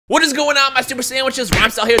What is going on, my super sandwiches?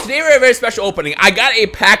 Rhymestyle here. Today we're a very special opening. I got a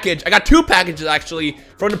package. I got two packages actually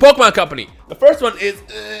from the Pokemon Company. The first one is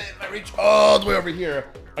if I reach all the way over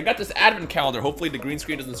here. I got this advent calendar. Hopefully the green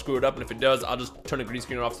screen doesn't screw it up, and if it does, I'll just turn the green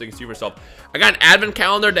screen off so you can see for yourself. I got an advent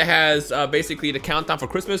calendar that has basically the countdown for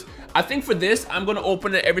Christmas. I think for this, I'm gonna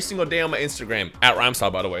open it every single day on my Instagram at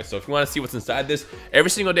Rhymestyle, by the way. So if you want to see what's inside this,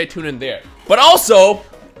 every single day, tune in there. But also,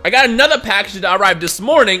 I got another package that arrived this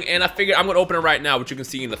morning, and I figured I'm gonna open it right now, which you can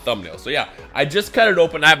see in the thumbnail. So yeah, I just cut it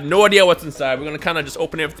open. I have no idea what's inside. We're gonna kind of just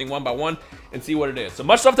open everything one by one and see what it is. So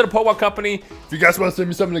much love to the Pokemon Company. If you guys want to send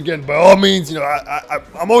me something again, by all means, you know,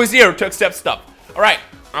 I'm always here to accept stuff. All right,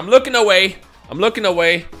 I'm looking away. I'm looking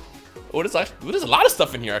away. Oh, there's a lot of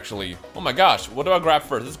stuff in here actually. Oh my gosh, what do I grab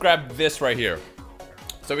first? Let's grab this right here.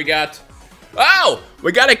 So we got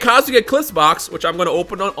a Cosmic Eclipse box, which I'm gonna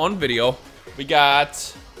open on video. We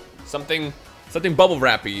got something bubble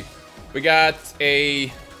wrappy. We got I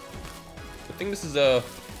think this is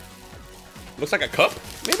looks like a cup,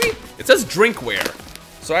 maybe? It says drinkware.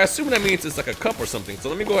 So I assume that means it's like a cup or something. So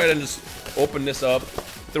let me go ahead and just open this up,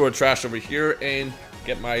 throw the trash over here, and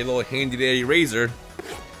get my little handy dandy razor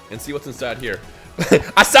and see what's inside here.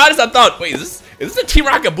 I saw this, I thought, wait, is this a Team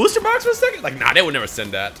Rocket booster box for a second? Like, nah, they would never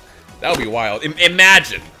send that. That would be wild.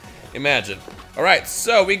 Imagine. All right,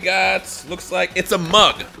 so we got, looks like it's a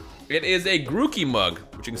mug. It is a Grookey mug,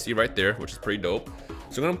 which you can see right there, which is pretty dope.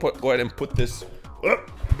 So I'm gonna go ahead and put this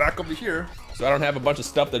back over here, so I don't have a bunch of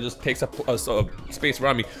stuff that just takes up space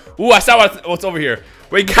around me. Ooh, I saw what's over here.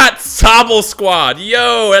 We got Sobble Squad.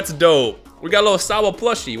 Yo, that's dope. We got a little Sobble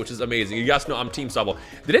plushie, which is amazing. You guys know I'm Team Sobble.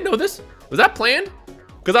 Did they know this? Was that planned?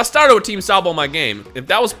 Because I started with Team Sobble in my game. If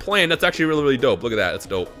that was planned, that's actually really, really dope. Look at that, that's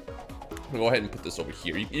dope. I'm gonna go ahead and put this over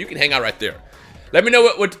here. You can hang out right there. Let me know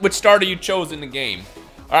which starter you chose in the game.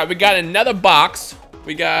 All right, we got another box.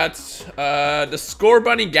 We got the Score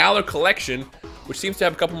Bunny Galar collection, which seems to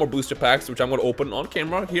have a couple more booster packs, which I'm gonna open on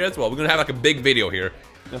camera here as well. We're gonna have like a big video here.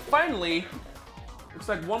 And finally, looks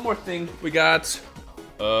like one more thing. We got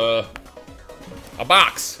a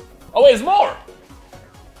box. Oh wait, there's more.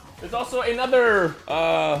 There's also another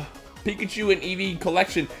Pikachu and Eevee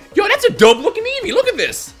collection. Yo, that's a dope looking Eevee. Look at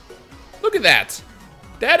this. Look at that.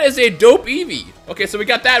 That is a dope Eevee. Okay, so we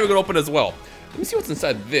got that. We're gonna open as well. Let me see what's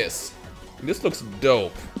inside this. This looks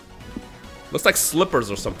dope. Looks like slippers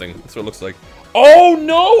or something. That's what it looks like. Oh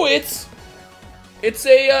no, it's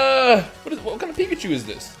a what kind of Pikachu is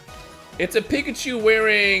this? It's a Pikachu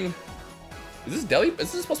wearing. Is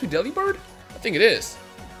this supposed to be Delibird? I think it is.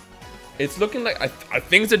 It's looking like I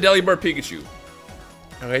think it's a Delibird Pikachu.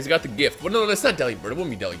 Okay, he's got the gift. Well, no, that's not Delibird. It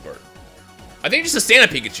wouldn't be Delibird. I think it's just a Santa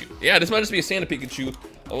Pikachu. Yeah, this might just be a Santa Pikachu,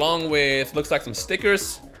 along with looks like some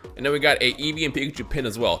stickers. And then we got a Eevee and Pikachu pin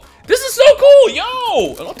as well. This is so cool,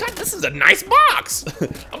 yo! This is a nice box.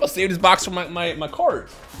 I'm gonna save this box for my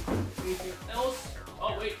cards. Anything else?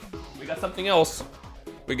 Oh wait, we got something else.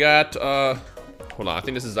 We got hold on, I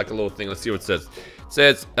think this is like a little thing. Let's see what it says. It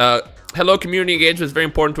says, hello, community engagement is very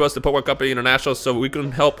important to us, the Pokemon Company International, so we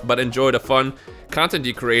couldn't help but enjoy the fun content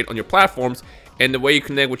you create on your platforms and the way you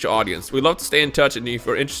connect with your audience. We'd love to stay in touch, and if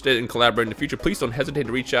you're interested in collaborating in the future, please don't hesitate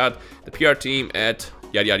to reach out to the PR team at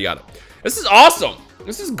yada yada yada. This is awesome.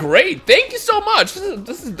 This is great. Thank you so much.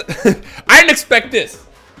 This is I didn't expect this.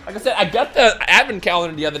 Like I said, I got the advent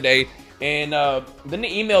calendar the other day, and then they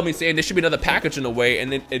emailed me saying there should be another package in the way,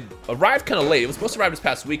 and it arrived kind of late. It was supposed to arrive this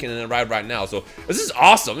past weekend, and it arrived right now. So this is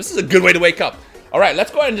awesome. This is a good way to wake up. All right, let's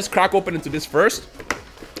go ahead and just crack open into this first.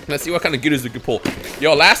 Let's see what kind of goodies we can pull.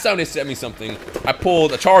 Yo, last time they sent me something, I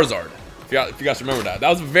pulled a Charizard. If you guys remember that. That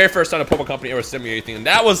was the very first time the Pokemon Company ever sent me anything, and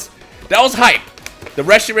that was hype. The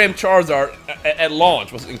Reshiram Charizard at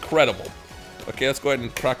launch was incredible. Okay, let's go ahead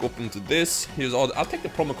and crack open into this. Here's all. I'll take the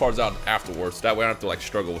promo cards out afterwards. That way I don't have to like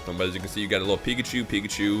struggle with them. But as you can see, you got a little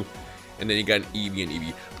Pikachu, and then you got an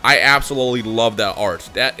Eevee. I absolutely love that art.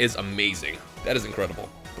 That is amazing. That is incredible.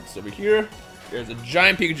 Put this over here. There's a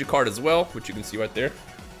giant Pikachu card as well, which you can see right there.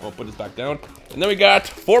 I'll put this back down. And then we got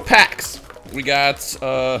 4 packs. We got,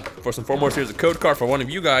 first and foremost, here's a code card for one of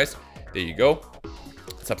you guys. There you go.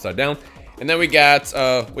 It's upside down. And then we got,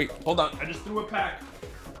 wait, hold on. I just threw a pack.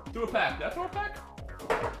 Did I throw a pack?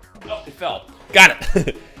 Oh, it fell. Got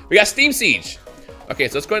it. We got Steam Siege. Okay,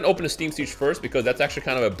 so let's go ahead and open the Steam Siege first, because that's actually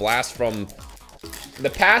kind of a blast from the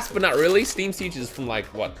past, but not really. Steam Siege is from like,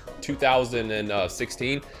 what,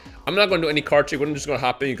 2016. I'm not going to do any card trick. We're just going to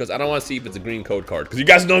hop in because I don't want to see if it's a green code card. Because you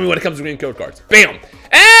guys know me when it comes to green code cards. Bam!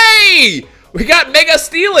 Hey! We got Mega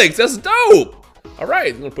Steelix. That's dope. All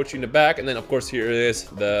right, I'm going to put you in the back. And then, of course, here is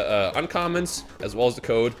the uncommons as well as the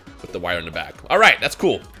code with the wire in the back. All right, that's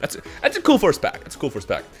cool. That's a cool first pack. That's a cool first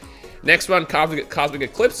pack. Next one, Cosmic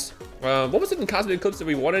Eclipse. What was it in Cosmic Eclipse that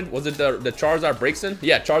we wanted? Was it the Charizard breaks in?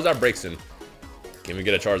 Yeah, Charizard breaks in. Can we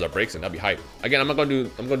get a Charizard breaks in? That'd be hype. Again, I'm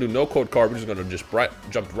gonna do no code card. We're just gonna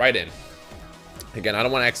jump right in. Again, I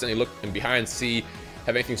don't want to accidentally look in behind, see,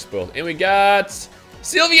 have anything spoiled. And we got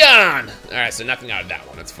Sylveon. All right, so nothing out of that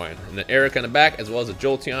one. That's fine. And then Eric on the back, as well as a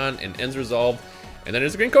Jolteon and Ends Resolve. And then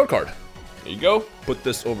there's a green code card. There you go. Put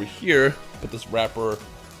this over here. Put this wrapper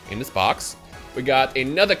in this box. We got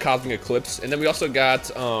another Cosmic Eclipse, and then we also got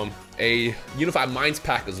a Unified Minds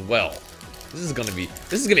pack as well. This is gonna be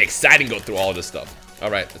exciting. Go through all of this stuff. All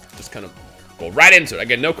right, let's just kind of go right into it.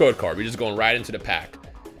 Again, no code card. We're just going right into the pack.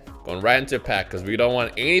 Going right into the pack because we don't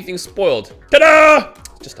want anything spoiled. Ta-da!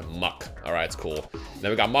 Just a muck. All right, it's cool.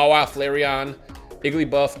 Then we got Mawile, Flareon,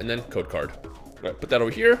 Igglybuff, and then code card. All right, put that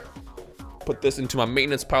over here. Put this into my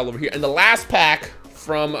maintenance pile over here. And the last pack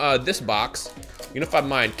from this box. Unified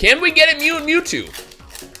Mind. Can we get it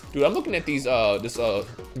Mewtwo? Dude, I'm looking at these this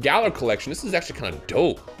Galar collection. This is actually kind of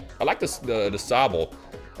dope. I like this the Sobble.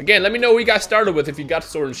 Again, let me know who you guys started with if you got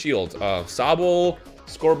Sword and Shield. Sobble,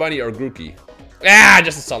 Scorbunny, or Grookey. Ah,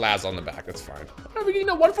 just a Salaz on the back. That's fine. You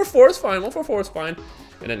know, 144 is fine. 144 is fine.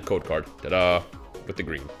 And then code card. Ta-da! With the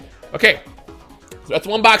green. Okay. So that's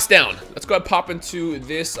one box down. Let's go ahead and pop into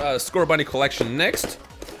this Scorbunny collection next.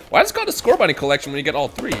 Why is it called a Scorbunny collection when you get all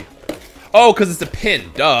three? Oh, because it's a pin.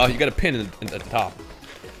 Duh, you got a pin at the top.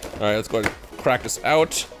 All right, let's go ahead and crack this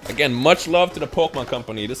out. Again, much love to the Pokemon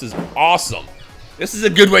Company. This is awesome. This is a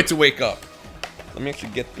good way to wake up. Let me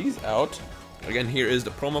actually get these out. Again, here is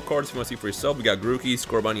the promo cards if you want to see for yourself. We got Grookey,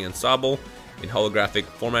 Scorbunny, and Sobble in holographic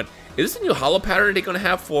format. Is this a new holo pattern they're going to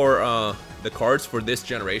have for the cards for this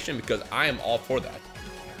generation? Because I am all for that.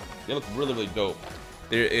 They look really, really dope.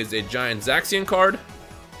 There is a giant Zaxian card.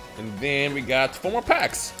 And then we got 4 more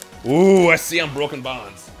packs. Ooh, I see Unbroken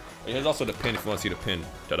Bonds. And here's also the pin if you want to see the pin.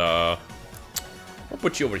 Ta-da! I'll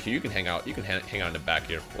put you over here. You can hang out. You can hang out in the back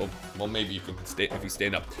here. Well, maybe you can stay if you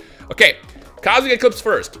stand up. Okay, Cosmic Eclipse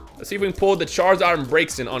first. Let's see if we can pull the Charizard and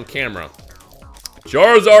Breaks in on camera.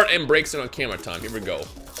 Charizard and Breaks in on camera time. Here we go.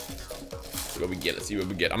 Let's see what we get. Let's see what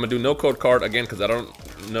we get. I'm gonna do no code card again because I don't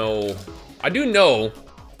know. I do know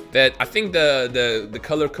that I think the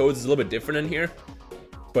color codes is a little bit different in here.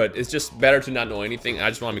 But it's just better to not know anything. I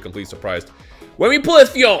just want to be completely surprised. When we pull a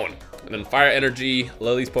Fion, and then Fire Energy,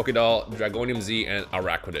 Lily's Pokédoll, Dragonium Z, and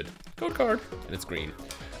Araquanid. Code card, and it's green.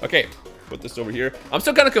 Okay, put this over here. I'm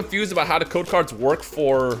still kind of confused about how the code cards work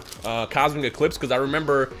for Cosmic Eclipse, because I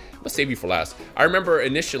remember, I'm gonna save you for last. I remember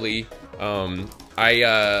initially,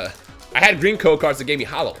 I had green code cards that gave me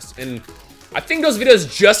hollows, and I think those videos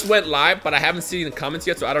just went live, but I haven't seen the comments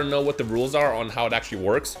yet, so I don't know what the rules are on how it actually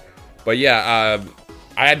works. But yeah,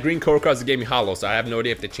 I had green code cards that gave me hollow, so I have no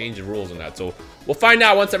idea if they changed the rules on that. So we'll find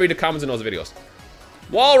out once I read the comments in those videos.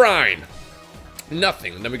 Walrein,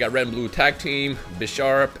 nothing. And then we got red and blue tag team,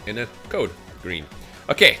 Bisharp, and then code green.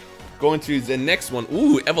 Okay, going to the next one.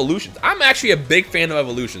 Ooh, evolutions. I'm actually a big fan of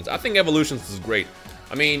evolutions. I think evolutions is great.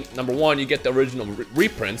 I mean, number one, you get the original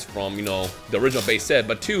reprints from, you know, the original base set,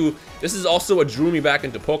 but two, this is also what drew me back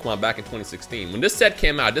into Pokemon back in 2016. When this set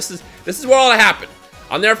came out, this is where all that happened.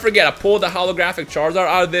 I'll never forget, I pulled the holographic Charizard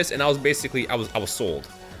out of this, and I was basically, I was sold.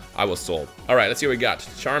 I was sold. All right, let's see what we got.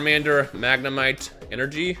 Charmander, Magnemite,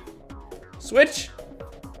 Energy, Switch,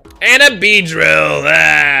 and a Beedrill.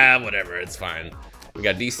 Ah, whatever, it's fine. We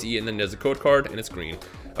got DC, and then there's a code card, and it's green.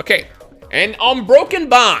 Okay, and Unbroken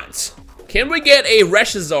Bonds. Can we get a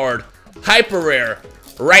Reshizard Hyper Rare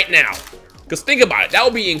right now? Because think about it, that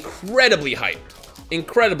would be incredibly hyped.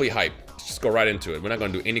 Incredibly hyped. Let's just go right into it. We're not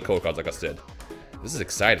going to do any code cards, like I said. This is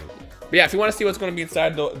exciting. But yeah, if you want to see what's going to be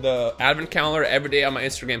inside the advent calendar every day on my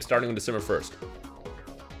Instagram starting on December 1st.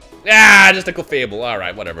 Ah, just a Clefable. All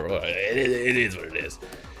right, whatever. It is what it is.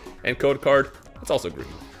 And code card, that's also green.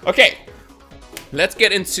 Okay, let's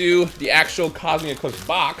get into the actual Cosmic Eclipse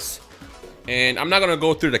box. And I'm not going to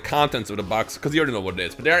go through the contents of the box because you already know what it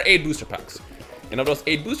is. But there are 8 booster packs. And of those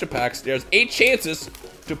 8 booster packs, there's 8 chances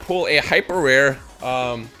to pull a hyper rare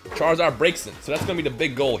Charizard breaks in. So that's going to be the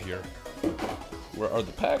big goal here. Where are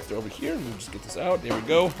the packs? They're over here. Let me just get this out. There we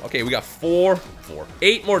go. Okay, we got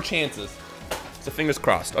 8 more chances. So fingers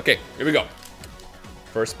crossed. Okay, here we go.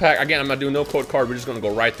 First pack. Again, I'm not doing no code card. We're just gonna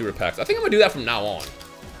go right through the packs. I think I'm gonna do that from now on.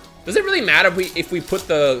 Does it really matter if we put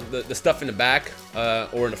the stuff in the back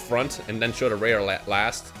or in the front and then show the rare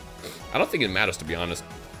last? I don't think it matters, to be honest.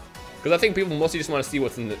 Because I think people mostly just want to see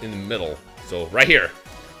what's in the middle. So right here,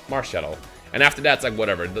 Marshadow. And after that, it's like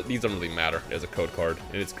whatever. These don't really matter. There's a code card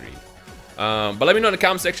and it's green. But let me know in the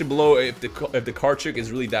comment section below if the card trick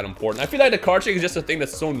is really that important. I feel like the card trick is just a thing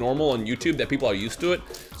that's so normal on YouTube that people are used to it.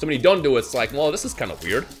 So when you don't do it, it's like, well, this is kind of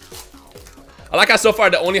weird. I like how so far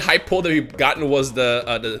the only hype pull that we've gotten was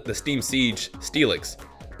the Steam Siege Steelix.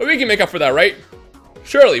 But we can make up for that, right?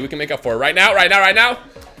 Surely we can make up for it right now, right now, right now.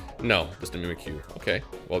 No, just a Mimikyu. Okay,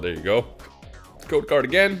 well there you go. Code card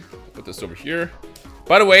again. Put this over here.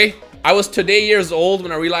 By the way, I was today years old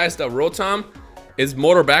when I realized that Rotom is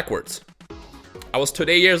motor backwards. I was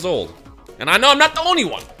today years old. And I know I'm not the only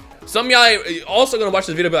one. Some of y'all also gonna watch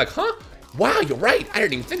this video and be like, huh? Wow, you're right. I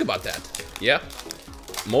didn't even think about that. Yeah.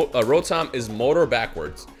 Rotom is motor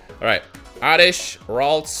backwards. All right. Oddish,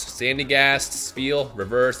 Ralts, Sandygast, Spheal,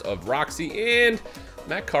 reverse of Roxy, and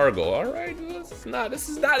Matt Cargo. All right. This is not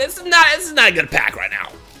a good pack right now.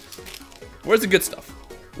 Where's the good stuff?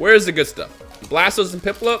 Where's the good stuff? Blastos and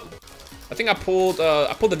Piplup. I think I pulled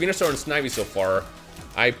the Venusaur and Snivy so far.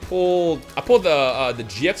 I pulled the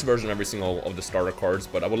GX version of every single of the starter cards,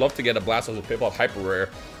 but I would love to get a Blastos and Piplup Hyper Rare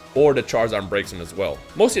or the Charizard breaks him as well.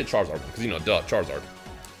 Mostly the Charizard, because you know, duh, Charizard.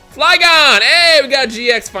 Flygon! Hey, we got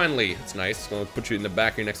GX finally. It's nice. It's gonna put you in the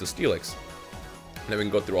back here next to Steelix. And then we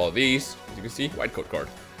can go through all of these. As you can see, white code card.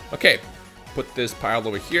 Okay, put this pile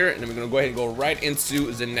over here, and then we're gonna go ahead and go right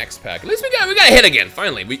into the next pack. At least we got a hit again.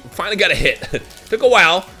 Finally, we finally got a hit. Took a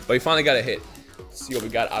while, but we finally got a hit. Let's see what we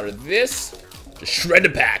got out of this. Just shred the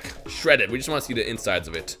pack. Shredded. We just want to see the insides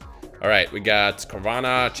of it. All right, we got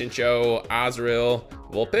Carvana, Chincho, Azrael,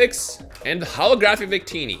 Vulpix, and holographic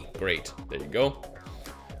Victini. Great. There you go.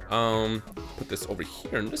 Put this over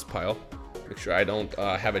here in this pile. Make sure I don't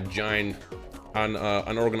have a giant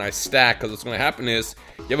unorganized stack, because what's going to happen is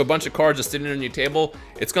you have a bunch of cards just sitting on your table.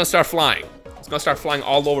 It's going to start flying. It's going to start flying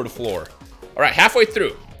all over the floor. All right, halfway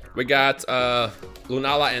through, we got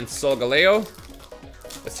Lunala and Solgaleo.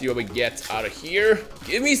 Let's see what we get out of here.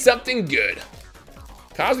 Give me something good.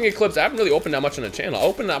 Cosmic Eclipse, I haven't really opened that much on the channel. I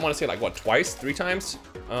opened, I want to say, like, what, twice, 3 times?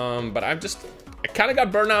 But I kind of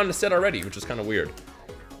got burned out in the set already, which is kind of weird.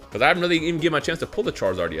 Because I haven't really even given my chance to pull the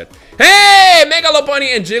Charizard yet. Hey! Mega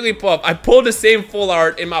Lopunny and Jigglypuff. I pulled the same full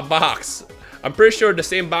art in my box. I'm pretty sure the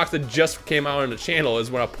same box that just came out on the channel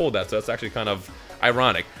is when I pulled that, so that's actually kind of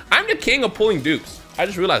ironic. I'm the king of pulling dupes. I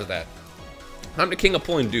just realized that. I'm the king of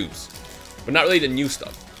pulling dupes. But not really the new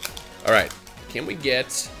stuff. Alright. Can we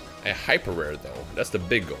get a Hyper Rare, though? That's the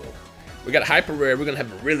big goal. We got a Hyper Rare, we're going to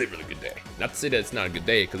have a really, really good day. Not to say that it's not a good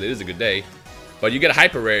day, because it is a good day. But you get a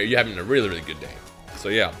Hyper Rare, you're having a really, really good day. So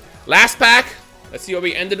yeah. Last pack. Let's see what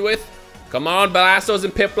we ended with. Come on, Blastos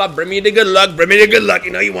and Piplup. Bring me the good luck. Bring me the good luck.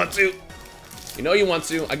 You know you want to. You know you want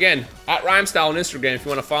to. Again, at Rhymestyle on Instagram if you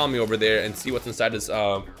want to follow me over there and see what's inside this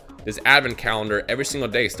this advent calendar every single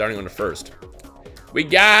day starting on the 1st. We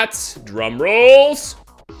got, drum rolls,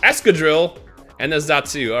 Escadrille, and the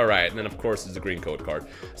Zatu. All right, and then of course is the green code card.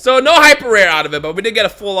 So no Hyper Rare out of it, but we did get a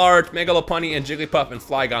full art, Mega Lopunny and Jigglypuff and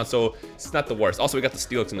Flygon, so it's not the worst. Also, we got the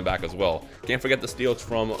Steelix in the back as well. Can't forget the Steelix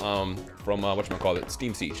from whatchamacallit,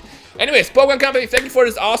 Steam Siege. Anyways, Pokemon Company, thank you for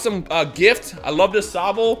this awesome gift. I love this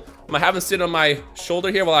Sobble. I'm gonna have him sit on my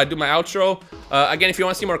shoulder here while I do my outro. Again, if you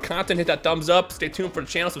want to see more content, hit that thumbs up. Stay tuned for the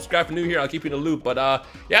channel. Subscribe if you're new here. I'll keep you in the loop. But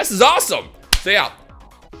yeah, this is awesome. So yeah,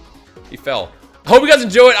 he fell. I hope you guys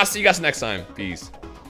enjoyed. I'll see you guys next time. Peace.